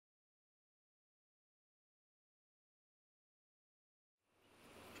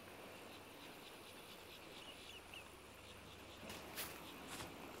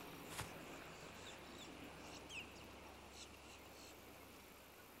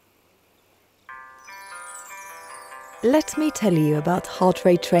Let me tell you about heart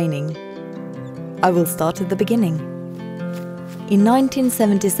rate training. I will start at the beginning. In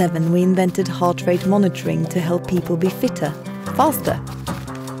 1977, we invented heart rate monitoring to help people be fitter, faster.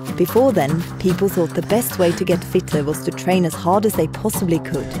 Before then, people thought the best way to get fitter was to train as hard as they possibly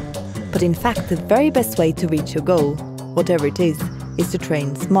could. But in fact, the very best way to reach your goal, whatever it is to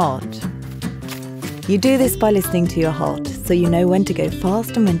train smart. You do this by listening to your heart, so you know when to go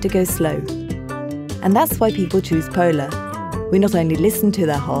fast and when to go slow. And that's why people choose Polar. We not only listen to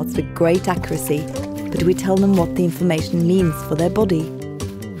their hearts with great accuracy, but we tell them what the information means for their body.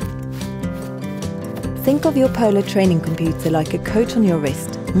 Think of your Polar training computer like a coach on your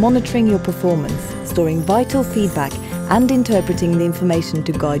wrist, monitoring your performance, storing vital feedback and interpreting the information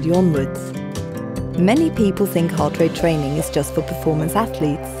to guide you onwards. Many people think heart rate training is just for performance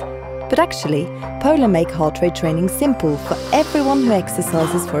athletes. But actually, Polar make heart rate training simple for everyone who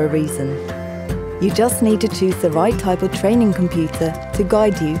exercises for a reason. You just need to choose the right type of training computer to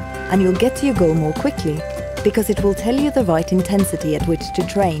guide you, and you'll get to your goal more quickly, because it will tell you the right intensity at which to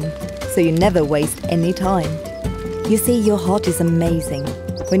train, so you never waste any time. You see, your heart is amazing.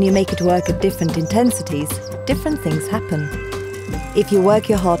 When you make it work at different intensities, different things happen. If you work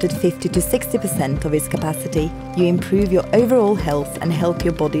your heart at 50 to 60% of its capacity, you improve your overall health and help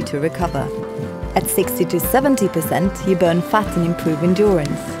your body to recover. At 60 to 70%, you burn fat and improve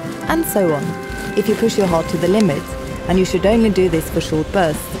endurance, and so on. If you push your heart to the limit, and you should only do this for short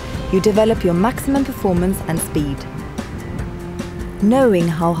bursts, you develop your maximum performance and speed. Knowing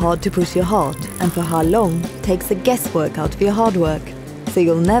how hard to push your heart and for how long takes the guesswork out of your hard work, so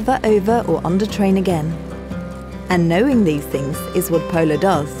you'll never over or undertrain again. And knowing these things is what Polar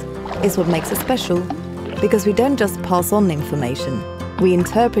does, is what makes us special, because we don't just pass on information, we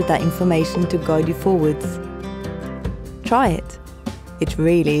interpret that information to guide you forwards. Try it. It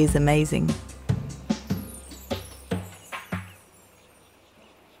really is amazing.